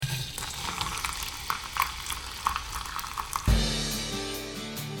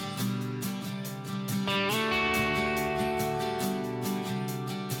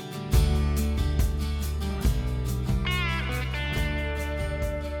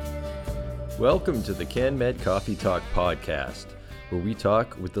Welcome to the CanMed Coffee Talk podcast, where we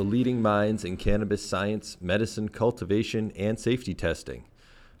talk with the leading minds in cannabis science, medicine, cultivation, and safety testing.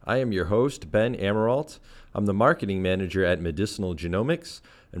 I am your host, Ben Amaralt. I'm the marketing manager at Medicinal Genomics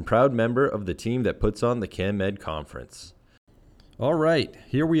and proud member of the team that puts on the CanMed conference. All right,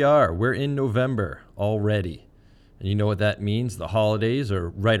 here we are. We're in November already. And you know what that means? The holidays are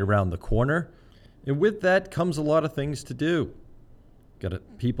right around the corner. And with that comes a lot of things to do.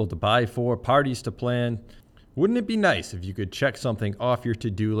 Got people to buy for, parties to plan. Wouldn't it be nice if you could check something off your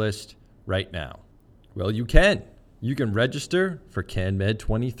to-do list right now? Well, you can. You can register for CanMed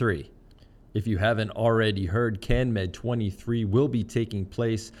 23. If you haven't already heard, CanMed 23 will be taking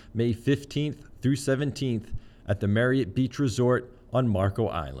place May 15th through 17th at the Marriott Beach Resort on Marco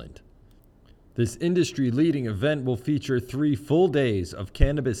Island. This industry-leading event will feature 3 full days of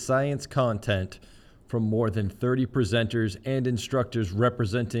cannabis science content from more than 30 presenters and instructors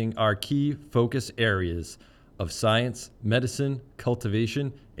representing our key focus areas of science, medicine,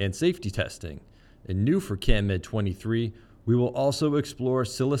 cultivation, and safety testing. And new for CanMed 23, we will also explore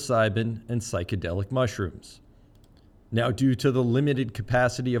psilocybin and psychedelic mushrooms. Now, due to the limited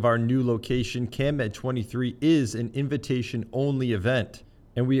capacity of our new location, CanMed 23 is an invitation-only event,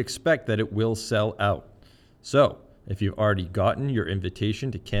 and we expect that it will sell out. So, if you've already gotten your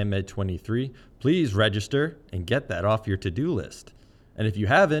invitation to CanMed 23, please register and get that off your to-do list. And if you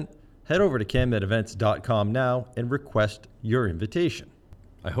haven't, head over to canmedevents.com now and request your invitation.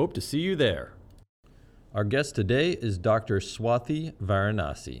 I hope to see you there. Our guest today is Dr. Swathi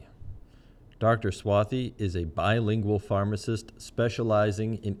Varanasi. Dr. Swathi is a bilingual pharmacist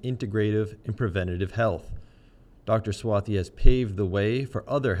specializing in integrative and preventative health. Dr. Swathi has paved the way for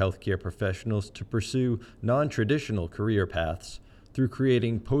other healthcare professionals to pursue non-traditional career paths through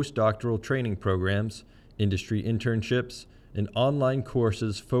creating postdoctoral training programs, industry internships, and online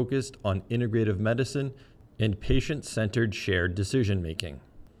courses focused on integrative medicine and patient-centered shared decision-making.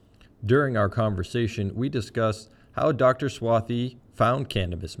 During our conversation, we discussed how Dr. Swathi found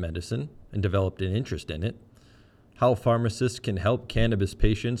cannabis medicine and developed an interest in it, how pharmacists can help cannabis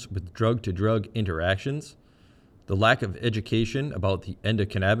patients with drug-to-drug interactions, the lack of education about the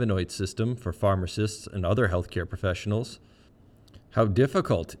endocannabinoid system for pharmacists and other healthcare professionals, how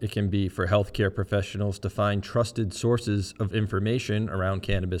difficult it can be for healthcare professionals to find trusted sources of information around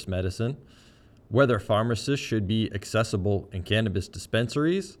cannabis medicine, whether pharmacists should be accessible in cannabis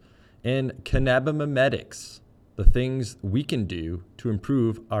dispensaries, and cannabimimetics, the things we can do to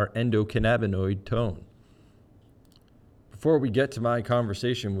improve our endocannabinoid tone. Before we get to my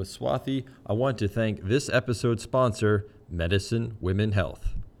conversation with Swathi, I want to thank this episode's sponsor, Medicine Women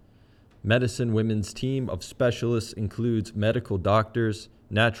Health. Medicine Women's team of specialists includes medical doctors,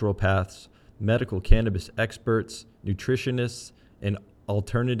 naturopaths, medical cannabis experts, nutritionists, and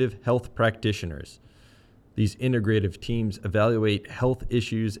alternative health practitioners. These integrative teams evaluate health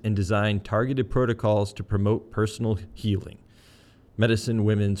issues and design targeted protocols to promote personal healing. Medicine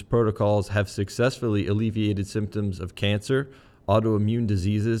Women's protocols have successfully alleviated symptoms of cancer, autoimmune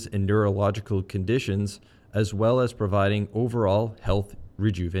diseases, and neurological conditions, as well as providing overall health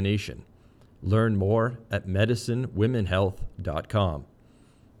rejuvenation. Learn more at medicinewomenhealth.com.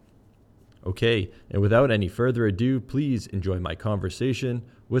 Okay, and without any further ado, please enjoy my conversation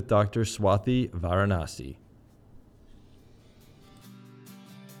with Dr. Swathi Varanasi.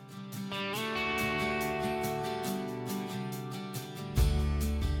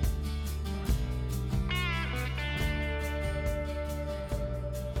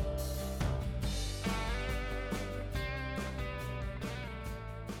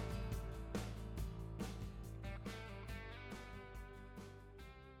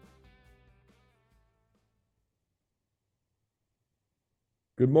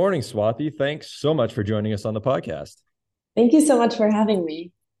 Good morning, Swathi. Thanks so much for joining us on the podcast. Thank you so much for having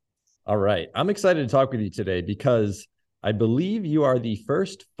me. All right. I'm excited to talk with you today because I believe you are the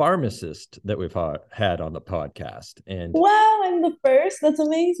first pharmacist that we've had on the podcast. And wow, I'm the first. That's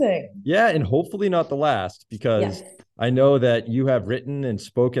amazing. Yeah, and hopefully not the last, because I know that you have written and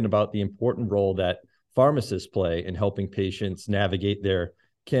spoken about the important role that pharmacists play in helping patients navigate their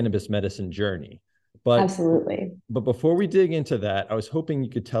cannabis medicine journey. Absolutely. But before we dig into that, I was hoping you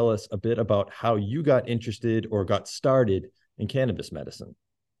could tell us a bit about how you got interested or got started in cannabis medicine.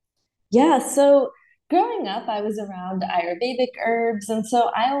 Yeah, so growing up, I was around Ayurvedic herbs. And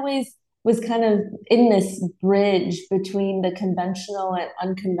so I always was kind of in this bridge between the conventional and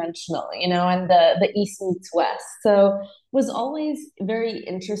unconventional, and the East meets West. So was always very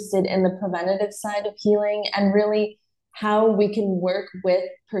interested in the preventative side of healing and really how we can work with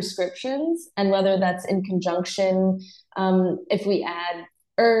prescriptions and whether that's in conjunction, if we add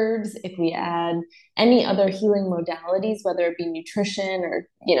herbs, if we add any other healing modalities, whether it be nutrition or,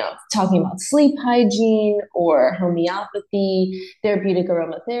 talking about sleep hygiene or homeopathy, therapeutic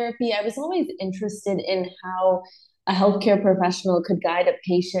aromatherapy, I was always interested in how a healthcare professional could guide a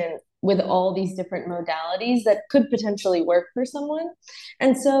patient with all these different modalities that could potentially work for someone.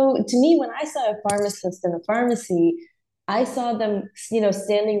 And so to me, when I saw a pharmacist in a pharmacy, I saw them,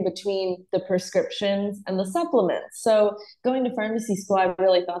 standing between the prescriptions and the supplements. So going to pharmacy school, I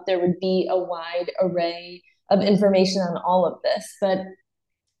really thought there would be a wide array of information on all of this. But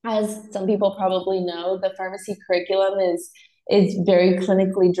as some people probably know, the pharmacy curriculum is very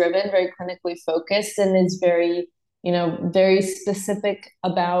clinically driven, very clinically focused, and is very, very specific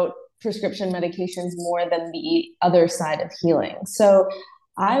about prescription medications more than the other side of healing. So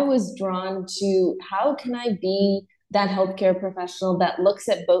I was drawn to how can I be that healthcare professional that looks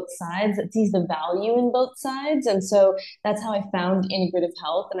at both sides, that sees the value in both sides. And so that's how I found Integrative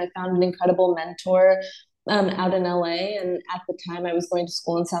Health. And I found an incredible mentor out in LA. And at the time, I was going to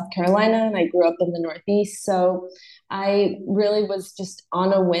school in South Carolina, and I grew up in the Northeast. So I really was just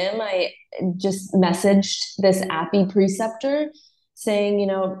on a whim. I just messaged this API preceptor saying,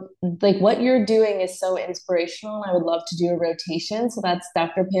 like what you're doing is so inspirational. I would love to do a rotation. So that's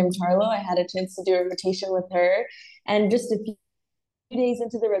Dr. Pam Tarlow. I had a chance to do a rotation with her. And just a few days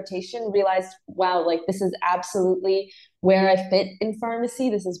into the rotation, realized, wow, like this is absolutely where I fit in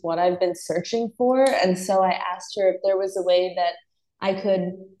pharmacy. This is what I've been searching for. And so I asked her if there was a way that I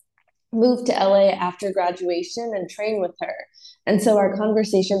could move to LA after graduation and train with her. And so our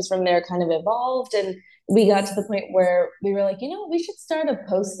conversations from there kind of evolved, and we got to the point where we were like, we should start a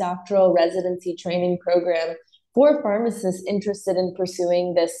postdoctoral residency training program for pharmacists interested in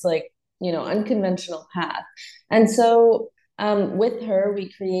pursuing this, like, unconventional path. And so with her,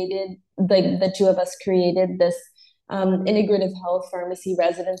 we created, like, the two of us created this Integrative Health Pharmacy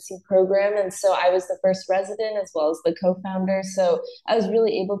Residency Program. And so I was the first resident as well as the co-founder. So I was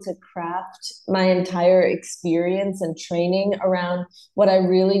really able to craft my entire experience and training around what I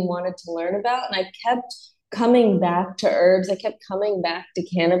really wanted to learn about. And I kept coming back to herbs. I kept coming back to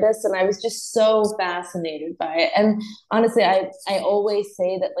cannabis, and I was just so fascinated by it. And honestly, I always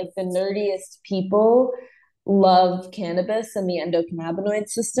say that, like, the nerdiest people love cannabis and the endocannabinoid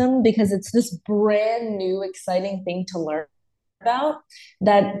system because it's this brand new, exciting thing to learn about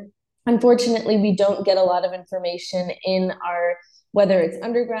that unfortunately we don't get a lot of information in our, whether it's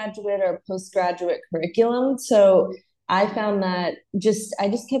undergraduate or postgraduate curriculum. So I found that I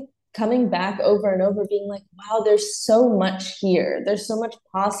just kept coming back over and over being like, wow, there's so much here. There's so much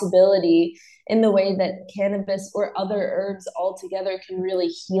possibility in the way that cannabis or other herbs altogether can really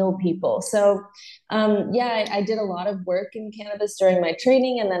heal people. So I did a lot of work in cannabis during my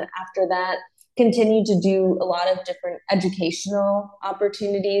training. And then after that, continued to do a lot of different educational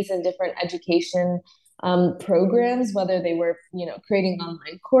opportunities and different education programs, whether they were, creating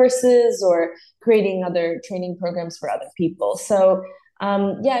online courses or creating other training programs for other people. So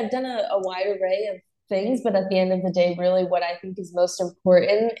I've done a wide array of things, but at the end of the day, really what I think is most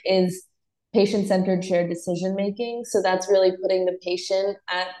important is patient-centered shared decision making. So that's really putting the patient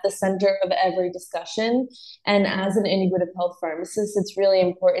at the center of every discussion. And as an integrative health pharmacist, it's really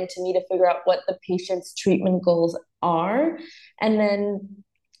important to me to figure out what the patient's treatment goals are, and then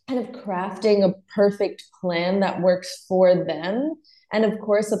kind of crafting a perfect plan that works for them. And of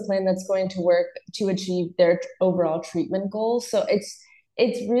course, a plan that's going to work to achieve their overall treatment goals. So it's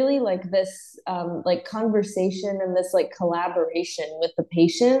really like this like conversation and this like collaboration with the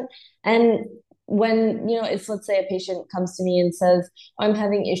patient. And when, it's, let's say a patient comes to me and says, oh, I'm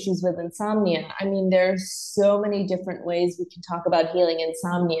having issues with insomnia. I mean, there's so many different ways we can talk about healing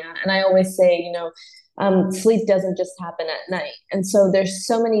insomnia. And I always say, sleep doesn't just happen at night. And so there's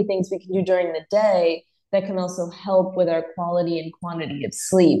so many things we can do during the day that can also help with our quality and quantity of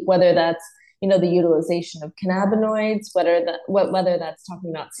sleep, whether that's, the utilization of cannabinoids, whether that's talking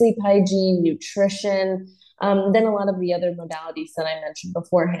about sleep hygiene, nutrition, then a lot of the other modalities that I mentioned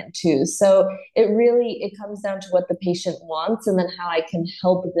beforehand too. So it comes down to what the patient wants and then how I can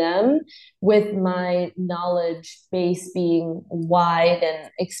help them, with my knowledge base being wide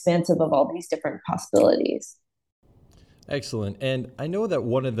and expansive of all these different possibilities. Excellent. And I know that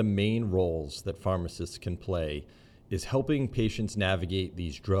one of the main roles that pharmacists can play is helping patients navigate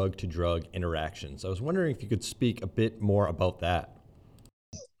these drug-to-drug interactions. I was wondering if you could speak a bit more about that.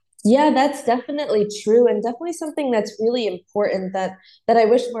 Yeah, that's definitely true, and definitely something that's really important that I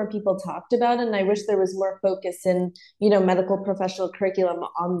wish more people talked about, and I wish there was more focus in, medical professional curriculum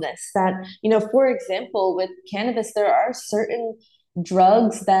on this. That, for example, with cannabis, there are certain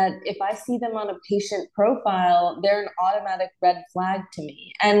drugs that if I see them on a patient profile, they're an automatic red flag to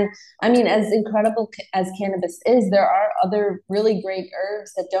me. And I mean, as incredible as cannabis is, there are other really great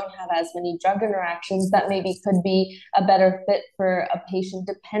herbs that don't have as many drug interactions that maybe could be a better fit for a patient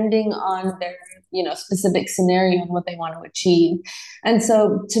depending on their, specific scenario and what they want to achieve. And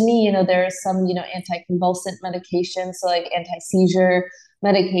so to me, there are some, anticonvulsant medications, so like anti-seizure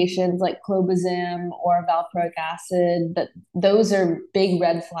medications like clobazam or valproic acid, that those are big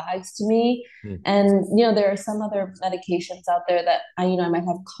red flags to me. Mm. And there are some other medications out there that I might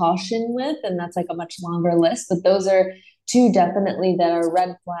have caution with, and that's like a much longer list, but those are two definitely that are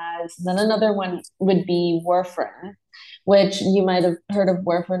red flags. And then another one would be warfarin, which you might have heard of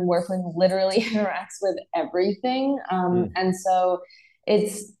warfarin. Warfarin literally interacts with everything. Mm. And so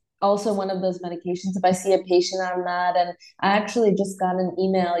it's also one of those medications. If I see a patient on that, and I actually just got an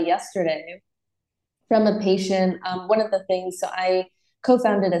email yesterday from a patient. One of the things, so I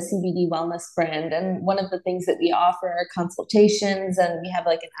co-founded a CBD wellness brand, and one of the things that we offer are consultations, and we have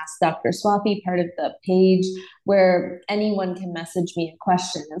like an Ask Dr. Swathi part of the page where anyone can message me a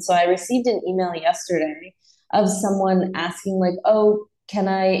question. And so I received an email yesterday of someone asking like, oh, can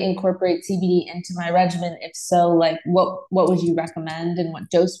I incorporate CBD into my regimen? If so, like what would you recommend and what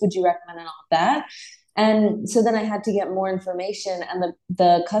dose would you recommend and all of that? And so then I had to get more information, and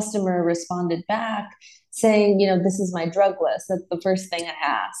the customer responded back saying, this is my drug list. That's the first thing I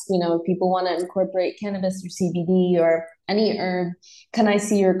ask. If people want to incorporate cannabis or CBD or any herb, can I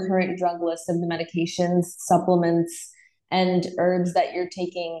see your current drug list of the medications, supplements, and herbs that you're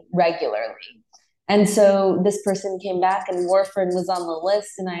taking regularly? And so this person came back and warfarin was on the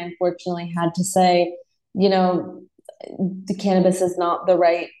list. And I unfortunately had to say, the cannabis is not the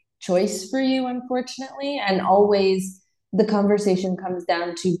right choice for you, unfortunately. And always the conversation comes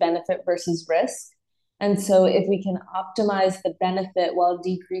down to benefit versus risk. And so if we can optimize the benefit while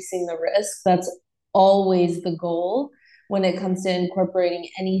decreasing the risk, that's always the goal when it comes to incorporating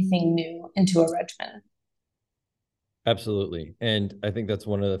anything new into a regimen. Absolutely. And I think that's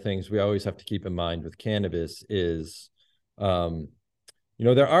one of the things we always have to keep in mind with cannabis is,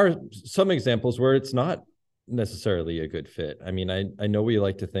 there are some examples where it's not necessarily a good fit. I mean, I know we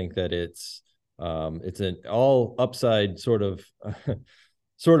like to think that it's an all upside sort of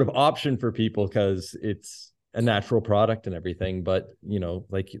option for people because it's a natural product and everything. But,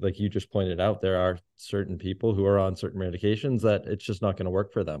 like you just pointed out, there are certain people who are on certain medications that it's just not going to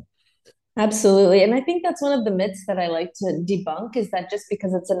work for them. Absolutely. And I think that's one of the myths that I like to debunk, is that just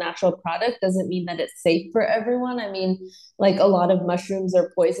because it's a natural product doesn't mean that it's safe for everyone. I mean, like a lot of mushrooms are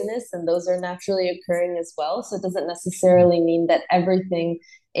poisonous and those are naturally occurring as well. So it doesn't necessarily mean that everything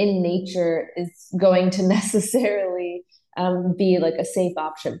in nature is going to necessarily be like a safe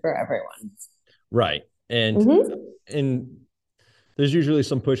option for everyone. Right. And there's usually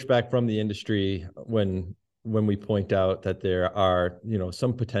some pushback from the industry when we point out that there are,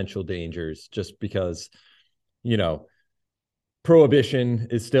 some potential dangers, just because, prohibition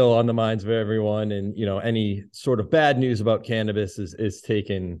is still on the minds of everyone. And, any sort of bad news about cannabis is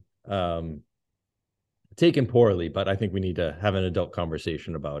taken poorly. But I think we need to have an adult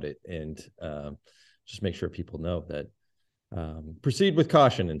conversation about it and just make sure people know that proceed with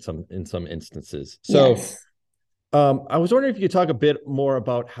caution in some instances. So yes. I was wondering if you could talk a bit more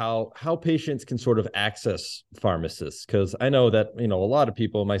about how patients can sort of access pharmacists, because I know that, a lot of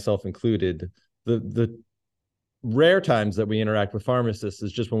people, myself included, the rare times that we interact with pharmacists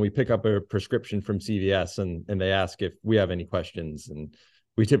is just when we pick up a prescription from CVS and they ask if we have any questions, and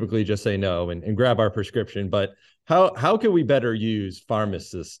we typically just say no and grab our prescription. But how can we better use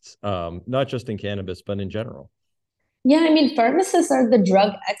pharmacists, not just in cannabis, but in general? Yeah, I mean, pharmacists are the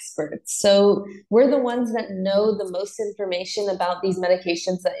drug experts. So we're the ones that know the most information about these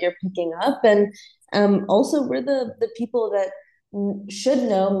medications that you're picking up. And also, we're the people that should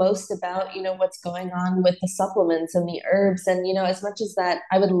know most about, what's going on with the supplements and the herbs. And, as much as that,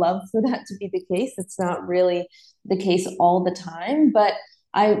 I would love for that to be the case. It's not really the case all the time, but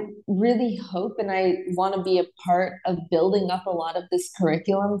I really hope and I want to be a part of building up a lot of this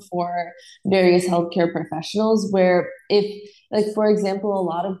curriculum for various healthcare professionals, where if, like, for example, a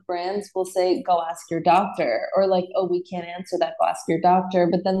lot of brands will say, go ask your doctor, or like, oh, we can't answer that, go ask your doctor.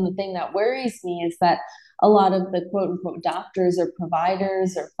 But then the thing that worries me is that a lot of the quote unquote doctors or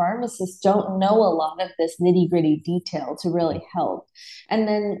providers or pharmacists don't know a lot of this nitty gritty detail to really help. And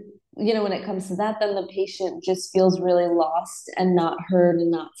then, when it comes to that, then the patient just feels really lost and not heard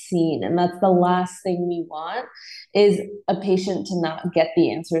and not seen. And that's the last thing we want, is a patient to not get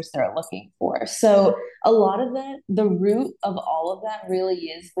the answers they're looking for. So a lot of that, the root of all of that really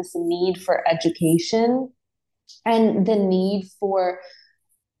is this need for education and the need for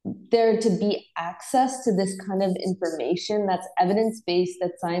there to be access to this kind of information that's evidence-based,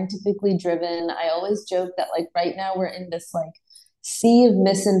 that's scientifically driven. I always joke that like right now we're in this like sea of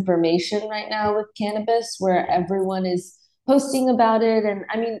misinformation right now with cannabis where everyone is posting about it. And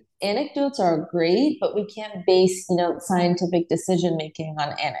I mean, anecdotes are great, but we can't base, scientific decision making on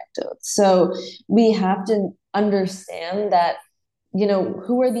anecdotes. So we have to understand that,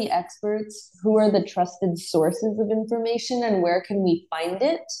 who are the experts, who are the trusted sources of information, and where can we find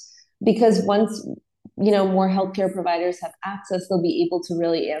it? Because once, more healthcare providers have access, they'll be able to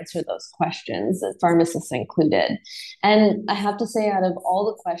really answer those questions, pharmacists included. And I have to say, out of all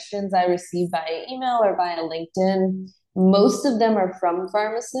the questions I receive via email or via LinkedIn, most of them are from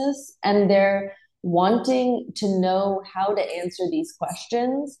pharmacists, and they're wanting to know how to answer these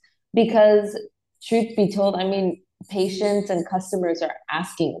questions because, truth be told, I mean, patients and customers are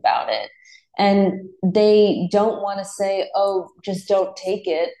asking about it. And they don't want to say, oh, just don't take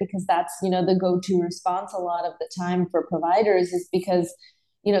it, because that's, the go-to response a lot of the time for providers is because,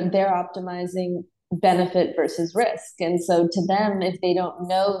 they're optimizing benefit versus risk. And so to them, if they don't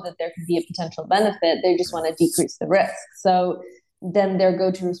know that there could be a potential benefit, they just want to decrease the risk. So then their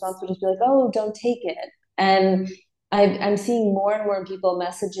go-to response would just be like, oh, don't take it. And I'm seeing more and more people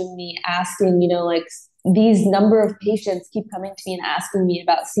messaging me asking, like these number of patients keep coming to me and asking me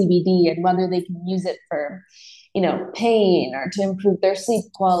about CBD and whether they can use it for, pain or to improve their sleep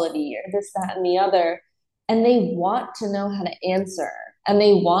quality or this, that, and the other. And they want to know how to answer, and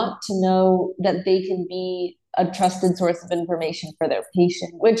they want to know that they can be a trusted source of information for their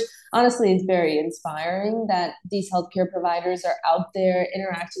patient, which honestly is very inspiring that these healthcare providers are out there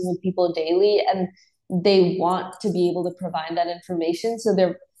interacting with people daily and they want to be able to provide that information. So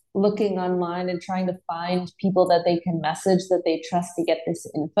they're looking online and trying to find people that they can message that they trust to get this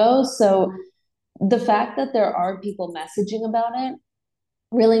info. So the fact that there are people messaging about it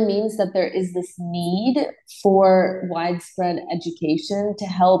really means that there is this need for widespread education to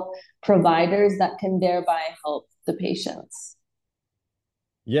help providers that can thereby help the patients.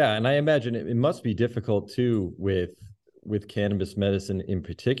 Yeah, and I imagine it must be difficult too with cannabis medicine in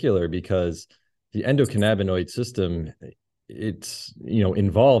particular, because the endocannabinoid system, it's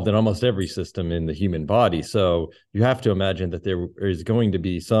involved in almost every system in the human body. So you have to imagine that there is going to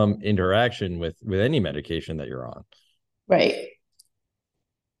be some interaction with any medication that you're on.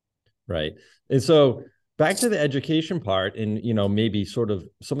 Right. And so back to the education part and, maybe sort of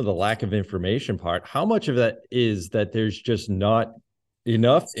some of the lack of information part, how much of that is that there's just not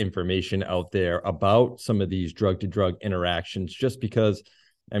enough information out there about some of these drug to drug interactions, just because,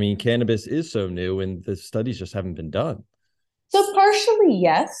 I mean, cannabis is so new and the studies just haven't been done? So partially,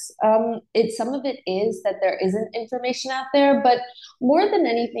 yes. Some of it is that there isn't information out there, but more than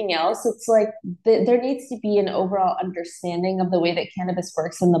anything else, it's like there needs to be an overall understanding of the way that cannabis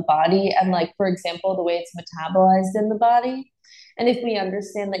works in the body, and like for example, the way it's metabolized in the body. And if we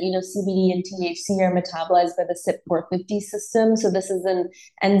understand that CBD and THC are metabolized by the CYP450 system, so this is an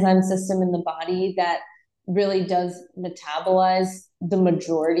enzyme system in the body that really does metabolize the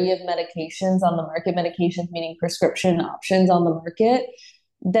majority of medications on the market, medications meaning prescription options on the market,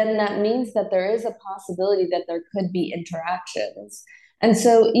 then that means that there is a possibility that there could be interactions. And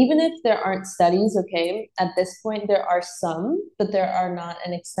so even if there aren't studies, okay, at this point there are some, but there are not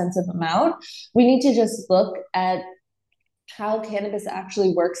an extensive amount. We need to just look at how cannabis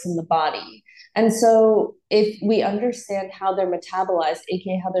actually works in the body. And so if we understand how they're metabolized,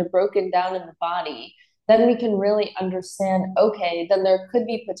 aka how they're broken down in the body, then we can really understand, okay, then there could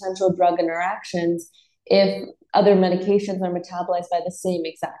be potential drug interactions if other medications are metabolized by the same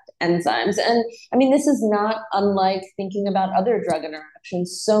exact enzymes. And I mean, this is not unlike thinking about other drug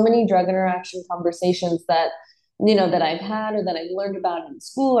interactions. So many drug interaction conversations that that I've had or that I've learned about in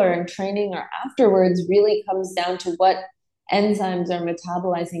school or in training or afterwards really comes down to what enzymes are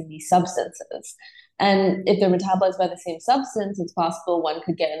metabolizing these substances. And if they're metabolized by the same substance, it's possible one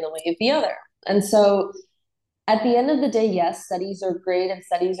could get in the way of the other. And so at the end of the day, yes, studies are great and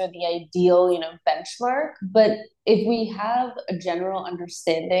studies are the ideal, benchmark. But if we have a general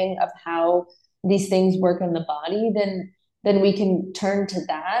understanding of how these things work in the body, then we can turn to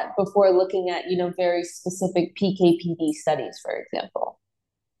that before looking at, very specific PK/PD studies, for example.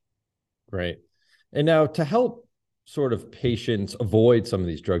 Right. And now to help sort of patients avoid some of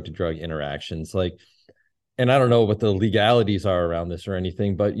these drug to drug interactions, like, and I don't know what the legalities are around this or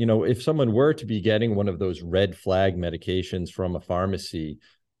anything, but, if someone were to be getting one of those red flag medications from a pharmacy,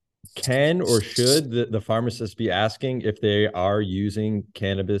 can or should the pharmacist be asking if they are using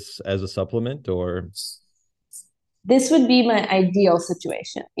cannabis as a supplement or? this would be my ideal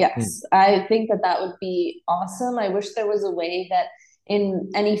situation. Hmm. Yes, I think that that would be awesome. I wish there was a way that in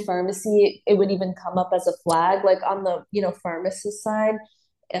any pharmacy it would even come up as a flag, like on the pharmacist side.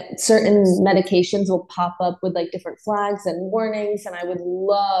 Certain medications will pop up with like different flags and warnings, and I would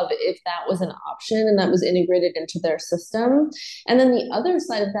love if that was an option and that was integrated into their system. And then the other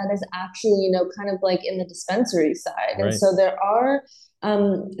side of that is actually kind of like in the dispensary side, and Right. so there are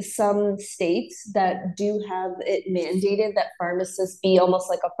some states that do have it mandated that pharmacists be almost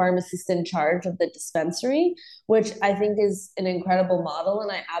like a pharmacist in charge of the dispensary, which I think is an incredible model.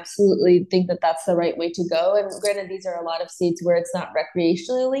 And I absolutely think that that's the right way to go. And granted, these are a lot of states where it's not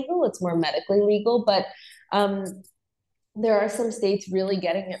recreationally legal, it's more medically legal. But um, there are some states really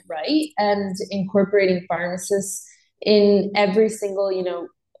getting it right and incorporating pharmacists in every single,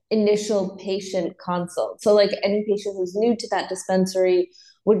 initial patient consult. So, like any patient who's new to that dispensary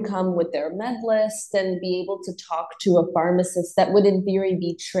would come with their med list and be able to talk to a pharmacist that would, in theory,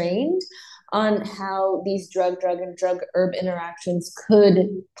 be trained on how these drug and drug herb interactions could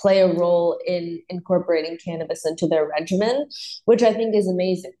play a role in incorporating cannabis into their regimen, which I think is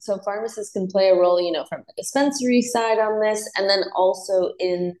amazing. So pharmacists can play a role, from the dispensary side on this, and then also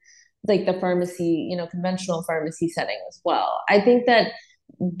in like the pharmacy, conventional pharmacy setting as well. I think that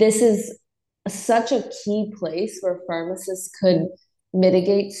this is such a key place where pharmacists could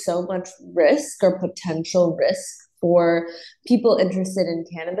mitigate so much risk or potential risk for people interested in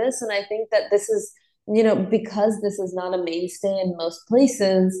cannabis. And I think that this is, because this is not a mainstay in most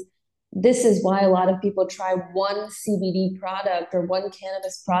places, this is why a lot of people try one CBD product or one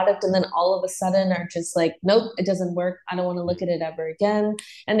cannabis product and then all of a sudden are just like, nope, it doesn't work. I don't want to look at it ever again.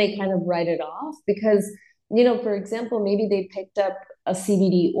 And they kind of write it off because, for example, maybe they picked up a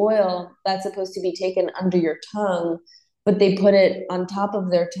CBD oil that's supposed to be taken under your tongue, but they put it on top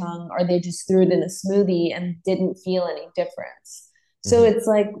of their tongue or they just threw it in a smoothie and didn't feel any difference. So Hmm. it's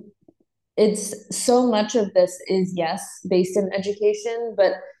like, it's so much of this is, yes, based in education,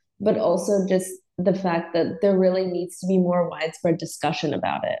 but also just the fact that there really needs to be more widespread discussion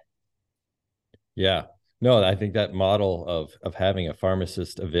about it. Yeah. No, I think that model of having a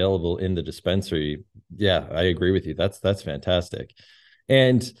pharmacist available in the dispensary, yeah, I agree with you. That's fantastic.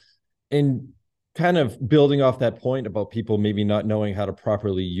 And in kind of building off that point about people maybe not knowing how to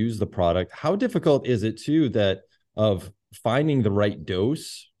properly use the product, how difficult is it too that of finding the right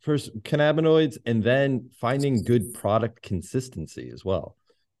dose for cannabinoids and then finding good product consistency as well?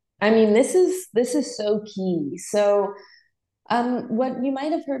 I mean, this is so key. So what you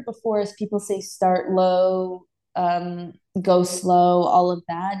might have heard before is people say start low, go slow, all of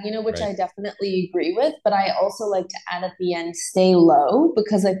that, which Right. I definitely agree with. But I also like to add at the end, stay low,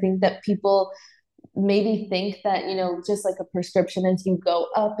 because I think that people maybe think that, just like a prescription, as you go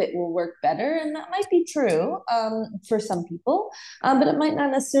up, it will work better. And that might be true for some people, but it might not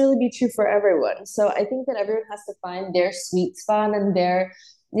necessarily be true for everyone. So I think that everyone has to find their sweet spot and their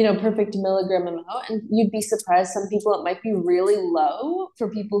perfect milligram amount. And you'd be surprised, some people it might be really low for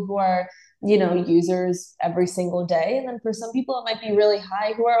people who are users every single day, and then for some people it might be really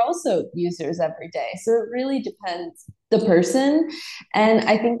high who are also users every day. So it really depends the person. And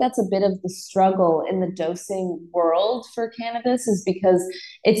I think that's a bit of the struggle in the dosing world for cannabis, is because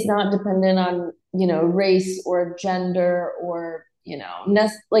it's not dependent on race or gender or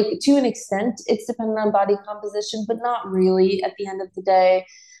like, to an extent it's dependent on body composition, but not really at the end of the day.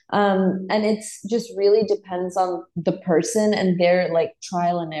 And it's just really depends on the person and their like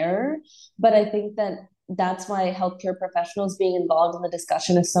trial and error. But I think that that's why healthcare professionals being involved in the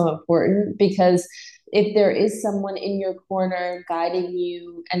discussion is so important, because if there is someone in your corner guiding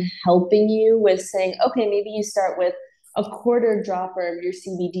you and helping you with saying, okay, maybe you start with a quarter dropper of your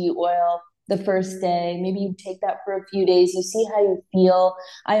CBD oil the first day, maybe you take that for a few days, you see how you feel.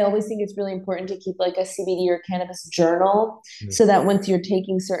 I always think it's really important to keep like a CBD or cannabis journal, so that once you're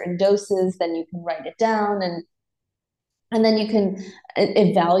taking certain doses, then you can write it down, and then you can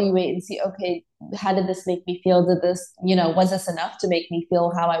evaluate and see, okay, how did this make me feel? Did this, was this enough to make me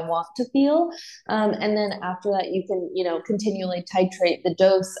feel how I want to feel? And then after that, you can, continually titrate the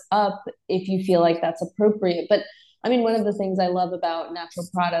dose up if you feel like that's appropriate. But I mean, one of the things I love about natural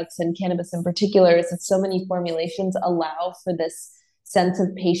products and cannabis in particular is that so many formulations allow for this sense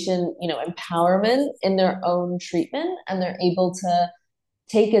of patient, empowerment in their own treatment, and they're able to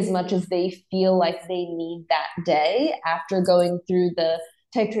take as much as they feel like they need that day after going through the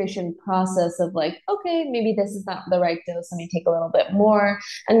titration process of like, okay, maybe this is not the right dose, let me take a little bit more.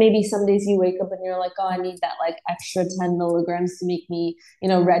 And maybe some days you wake up and you're like, oh, I need that like extra 10 milligrams to make me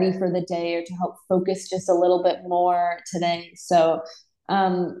ready for the day, or to help focus just a little bit more today. So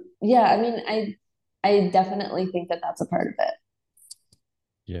yeah, I mean, I definitely think that that's a part of it.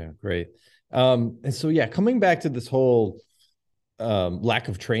 Yeah, great. And so, yeah, coming back to this whole lack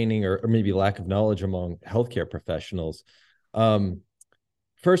of training or maybe lack of knowledge among healthcare professionals. Um,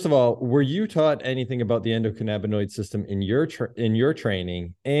 First of all, were you taught anything about the endocannabinoid system in your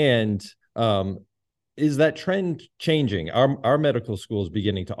training? And is that trend changing? Our medical schools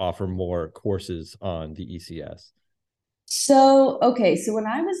beginning to offer more courses on the ECS? So, okay, so when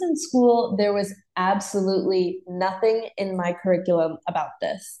I was in school, there was absolutely nothing in my curriculum about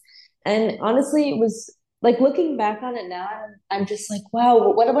this. And honestly, it was like looking back on it now, I'm just like,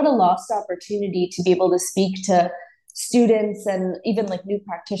 wow, what a lost opportunity to be able to speak to students and even like new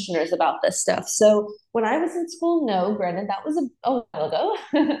practitioners about this stuff. So when I was in school, no, granted, that was a while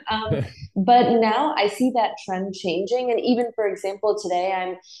ago. But now I see that trend changing. And even, for example, today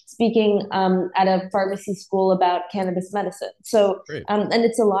I'm speaking at a pharmacy school about cannabis medicine. So, Great. and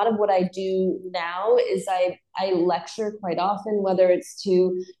it's a lot of what I do now is I lecture quite often, whether it's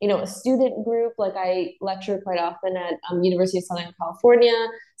to a student group. Like I lecture quite often at University of Southern California.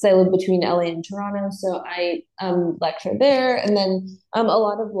 So I live between LA and Toronto. So I lecture there, and then a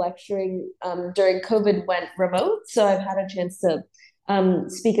lot of lecturing during COVID went remote. So I've had a chance to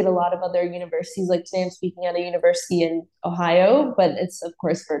speak at a lot of other universities. Like today, I'm speaking at a university in Ohio, but it's of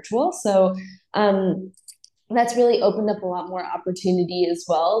course virtual. So um, that's really opened up a lot more opportunity as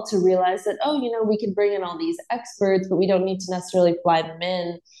well to realize that, oh, we can bring in all these experts, but we don't need to necessarily fly them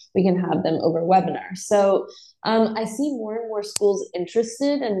in. We can have them over webinar. So I see more and more schools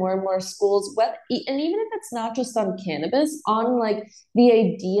interested, and more schools, and even if it's not just on cannabis, on like the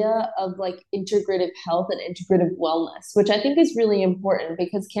idea of like integrative health and integrative wellness, which I think is really important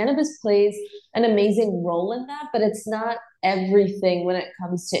because cannabis plays an amazing role in that, but it's not everything when it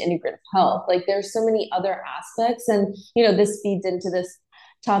comes to integrative health. Like there's so many other aspects, and this feeds into this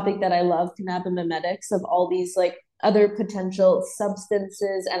topic that I love, cannabimimetics, of all these like other potential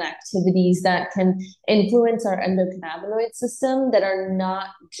substances and activities that can influence our endocannabinoid system that are not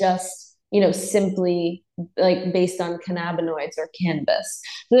just simply like based on cannabinoids or cannabis.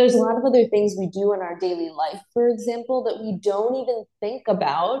 So there's a lot of other things we do in our daily life, for example, that we don't even think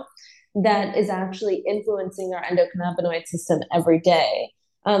about that is actually influencing our endocannabinoid system every day.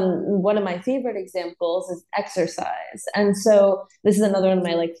 One of my favorite examples is exercise. And so this is another one of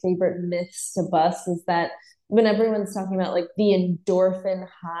my like favorite myths to bust, is that when everyone's talking about like the endorphin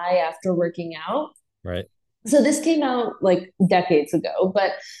high after working out, Right. so this came out like decades ago,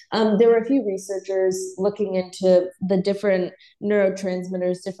 but there were a few researchers looking into the different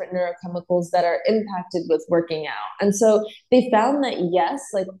neurotransmitters, different neurochemicals that are impacted with working out. And so they found that yes,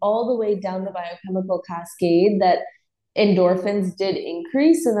 like all the way down the biochemical cascade, that endorphins did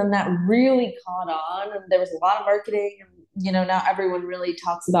increase, and then that really caught on, and there was a lot of marketing, and now everyone really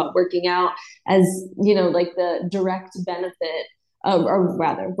talks about working out as like the direct benefit, or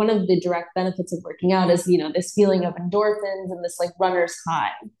rather, one of the direct benefits of working out is, this feeling of endorphins and this like runner's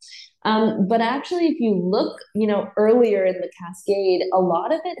high. But actually, if you look, earlier in the cascade, a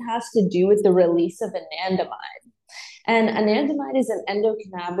lot of it has to do with the release of anandamide. And anandamide is an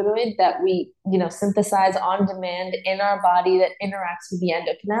endocannabinoid that we, synthesize on demand in our body that interacts with the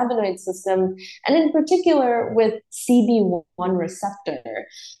endocannabinoid system, and in particular with CB1 receptor.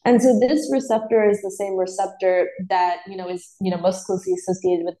 And so this receptor is the same receptor that, is, most closely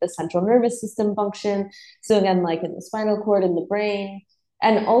associated with the central nervous system function. So again, like in the spinal cord in the brain,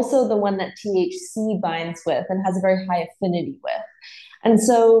 and also the one that THC binds with and has a very high affinity with. And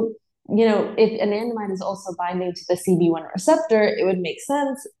so if anandamide is also binding to the CB1 receptor, it would make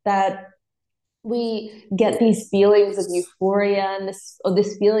sense that we get these feelings of euphoria and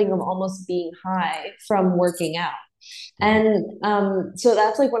this feeling of almost being high from working out. Mhm. And so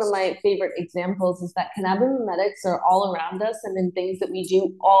that's like one of my favorite examples, is that cannabimimetics are all around us and in things that we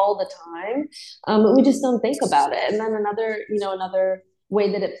do all the time, but we just don't think about it. And then another way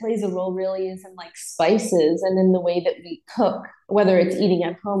that it plays a role really is in like spices and in the way that we cook, whether it's eating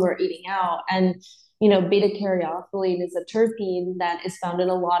at home or eating out. And beta caryophyllene is a terpene that is found in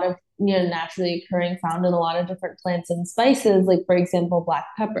a lot of, naturally occurring, found in a lot of different plants and spices, like for example, black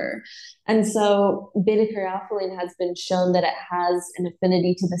pepper. And so beta caryophyllene has been shown that it has an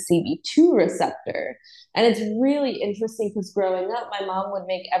affinity to the CB2 receptor. And it's really interesting because growing up, my mom would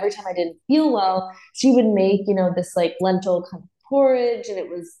make, every time I didn't feel well, she would make, this like lentil kind of porridge, and it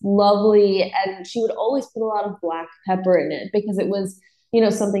was lovely. And she would always put a lot of black pepper in it because it was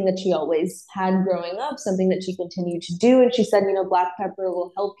something that she always had growing up, something that she continued to do. And she said, black pepper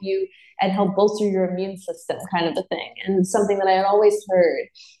will help you and help bolster your immune system, kind of a thing. And something that I had always heard.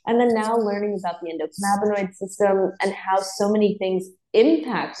 And then now learning about the endocannabinoid system and how so many things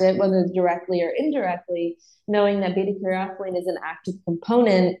impact it, whether directly or indirectly, knowing that beta caryophyllene is an active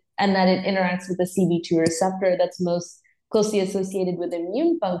component and that it interacts with the CB2 receptor that's most closely associated with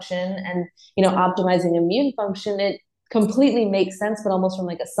immune function and optimizing immune function, it completely makes sense, but almost from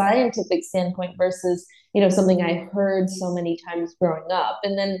like a scientific standpoint versus something I heard so many times growing up.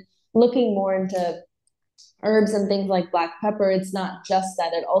 And then looking more into herbs and things like black pepper, it's not just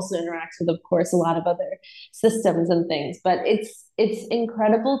that, it also interacts with, of course, a lot of other systems and things. But it's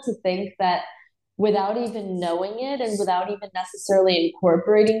incredible to think that without even knowing it and without even necessarily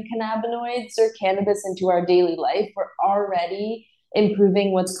incorporating cannabinoids or cannabis into our daily life, we're already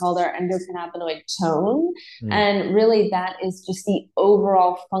improving what's called our endocannabinoid tone. Mm. And really, that is just the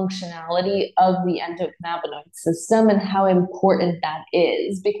overall functionality of the endocannabinoid system and how important that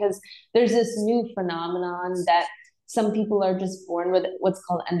is. Because there's this new phenomenon that some people are just born with what's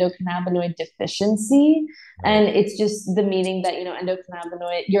called endocannabinoid deficiency. Right. And it's just the meaning that,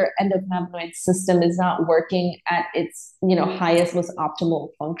 your endocannabinoid system is not working at its, highest, most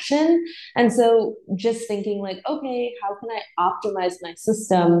optimal function. And so just thinking like, okay, how can I optimize my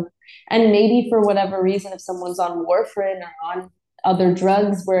system? And maybe for whatever reason, if someone's on warfarin or on other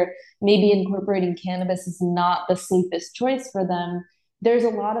drugs where maybe incorporating cannabis is not the safest choice for them, there's a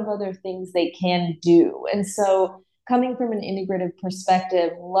lot of other things they can do. And so coming from an integrative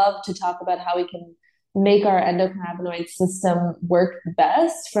perspective, love to talk about how we can make our endocannabinoid system work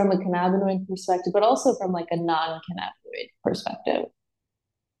best from a cannabinoid perspective, but also from like a non-cannabinoid perspective.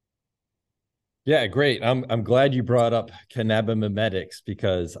 Yeah, great. I'm glad you brought up cannabimimetics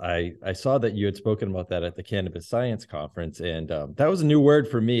because I saw that you had spoken about that at the Cannabis Science Conference, and that was a new word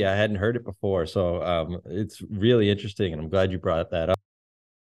for me. I hadn't heard it before, so it's really interesting, and I'm glad you brought that up.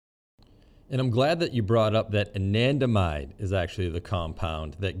 And I'm glad that you brought up that anandamide is actually the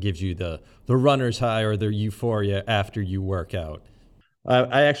compound that gives you the runner's high or the euphoria after you work out.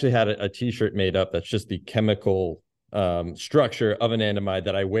 I actually had a T-shirt made up that's just the chemical structure of anandamide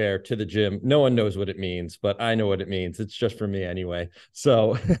that I wear to the gym. No one knows what it means, but I know what it means. It's just for me anyway.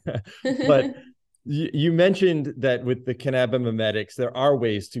 So, but you mentioned that with the cannabimimetics, there are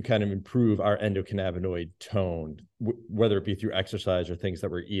ways to kind of improve our endocannabinoid tone, whether it be through exercise or things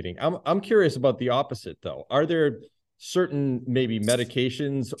that we're eating. I'm curious about the opposite, though. Are there certain maybe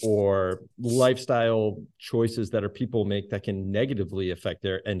medications or lifestyle choices that people make that can negatively affect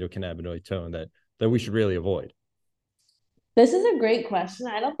their endocannabinoid tone that we should really avoid? This is a great question.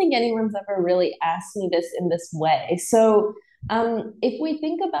 I don't think anyone's ever really asked me this in this way. So, if we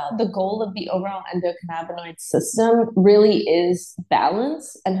think about the goal of the overall endocannabinoid system, really is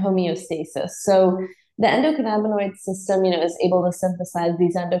balance and homeostasis. So, the endocannabinoid system, is able to synthesize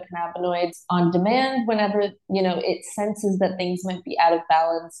these endocannabinoids on demand whenever, it senses that things might be out of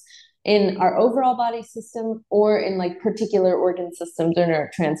balance in our overall body system or in like particular organ systems or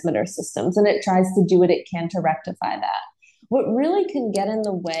neurotransmitter systems. And it tries to do what it can to rectify that. What really can get in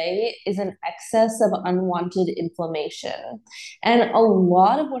the way is an excess of unwanted inflammation. And a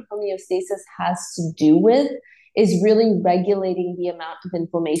lot of what homeostasis has to do with is really regulating the amount of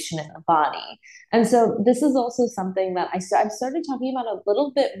inflammation in the body. And so this is also something that I've started talking about a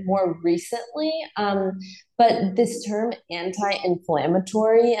little bit more recently. But this term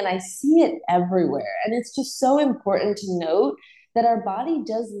anti-inflammatory, and I see it everywhere. And it's just so important to note that our body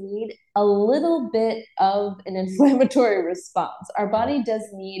does need a little bit of an inflammatory response. Our body does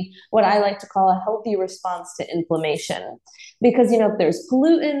need what I like to call a healthy response to inflammation. Because, if there's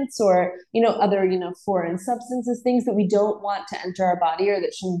pollutants or, other, foreign substances, things that we don't want to enter our body or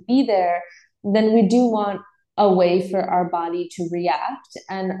that shouldn't be there, then we do want a way for our body to react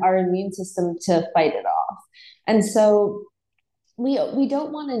and our immune system to fight it off. And so we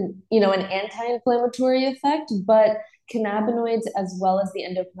don't want an anti-inflammatory effect, but cannabinoids as well as the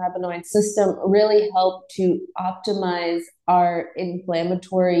endocannabinoid system really help to optimize our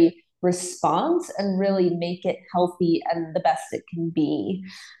inflammatory response and really make it healthy and the best it can be.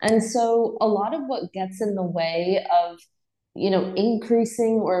 And so a lot of what gets in the way of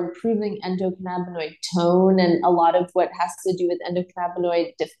increasing or improving endocannabinoid tone and a lot of what has to do with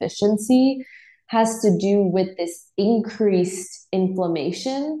endocannabinoid deficiency has to do with this increased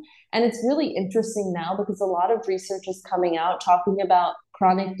inflammation. And it's really interesting now because a lot of research is coming out talking about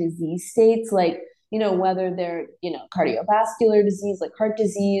chronic disease states, like, whether they're, cardiovascular disease, like heart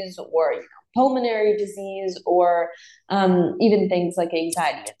disease, or, pulmonary disease, or even things like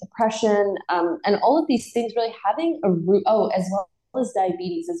anxiety and depression. And all of these things really having a root, as well as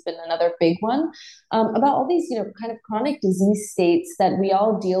diabetes has been another big one, about all these, kind of chronic disease states that we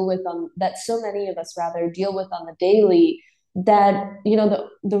all deal with that so many of us rather deal with on the daily, that,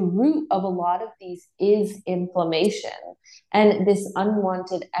 the root of a lot of these is inflammation and this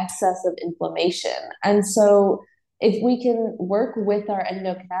unwanted excess of inflammation. And so if we can work with our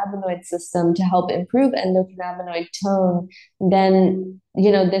endocannabinoid system to help improve endocannabinoid tone, then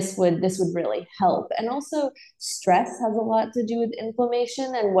this would really help. And also, stress has a lot to do with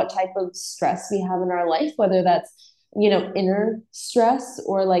inflammation and what type of stress we have in our life, whether that's inner stress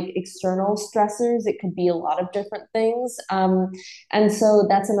or like external stressors. It could be a lot of different things. And so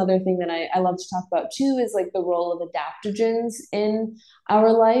that's another thing that I love to talk about too, is like the role of adaptogens in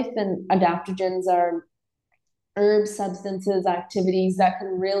our life. And adaptogens are herbs, substances, activities that can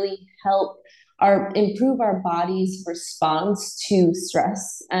really help improve our body's response to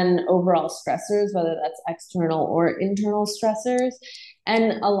stress and overall stressors, whether that's external or internal stressors.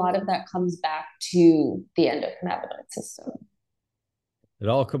 And a lot of that comes back to the endocannabinoid system. It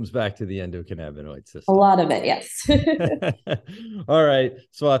all comes back to the endocannabinoid system. A lot of it, yes. All right,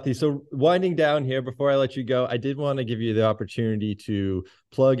 Swathi. So winding down here, before I let you go, I did want to give you the opportunity to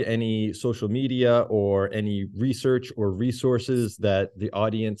plug any social media or any research or resources that the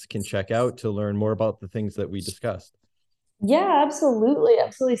audience can check out to learn more about the things that we discussed. Yeah, absolutely.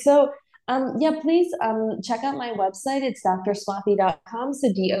 Absolutely. So please check out my website. It's drswathi.com. So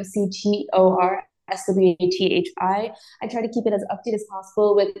DOCTORSWATHI. I try to keep it as up to date as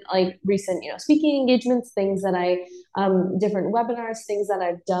possible with like recent, speaking engagements, things that different webinars, things that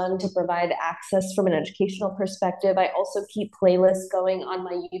I've done to provide access from an educational perspective. I also keep playlists going on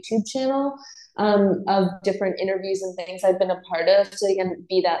my YouTube channel of different interviews and things I've been a part of to, again,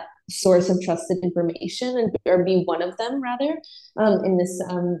 be that source of trusted information or be one of them rather, in this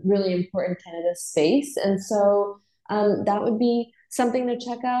really important cannabis space. And so that would be something to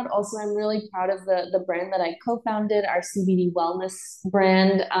check out. Also, I'm really proud of the brand that I co-founded, our CBD wellness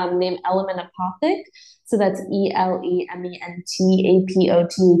brand, named Element Apothec. So that's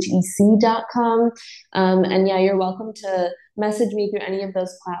ELEMENTAPOTHEC.com. And yeah, you're welcome to message me through any of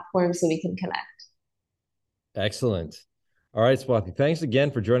those platforms so we can connect. Excellent. All right, Swathi, thanks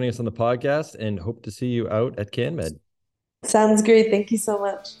again for joining us on the podcast, and hope to see you out at CanMed. Sounds great. Thank you so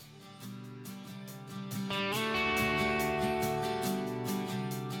much.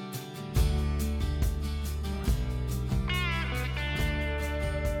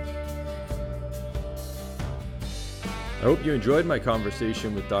 I hope you enjoyed my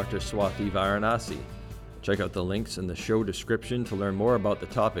conversation with Dr. Swathi Varanasi. Check out the links in the show description to learn more about the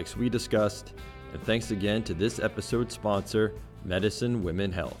topics we discussed. And thanks again to this episode's sponsor, Medicine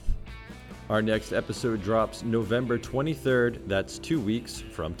Women Health. Our next episode drops November 23rd. That's 2 weeks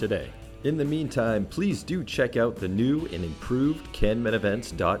from today. In the meantime, please do check out the new and improved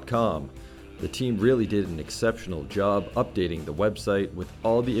CanMedEvents.com. The team really did an exceptional job updating the website with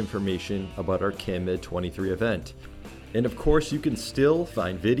all the information about our CanMed 23 event. And of course, you can still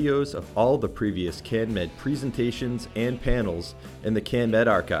find videos of all the previous CanMed presentations and panels in the CanMed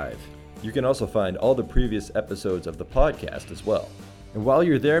archive. You can also find all the previous episodes of the podcast as well. And while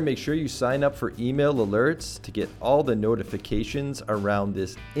you're there, make sure you sign up for email alerts to get all the notifications around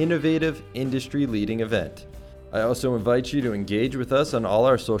this innovative, industry-leading event. I also invite you to engage with us on all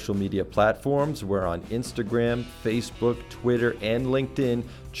our social media platforms. We're on Instagram, Facebook, Twitter, and LinkedIn.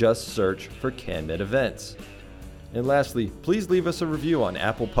 Just search for CanMed Events. And lastly, please leave us a review on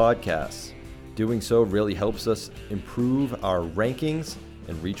Apple Podcasts. Doing so really helps us improve our rankings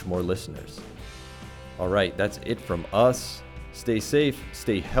and reach more listeners. All right, that's it from us. Stay safe,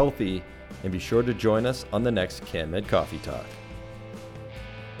 stay healthy, and be sure to join us on the next CanMed Coffee Talk.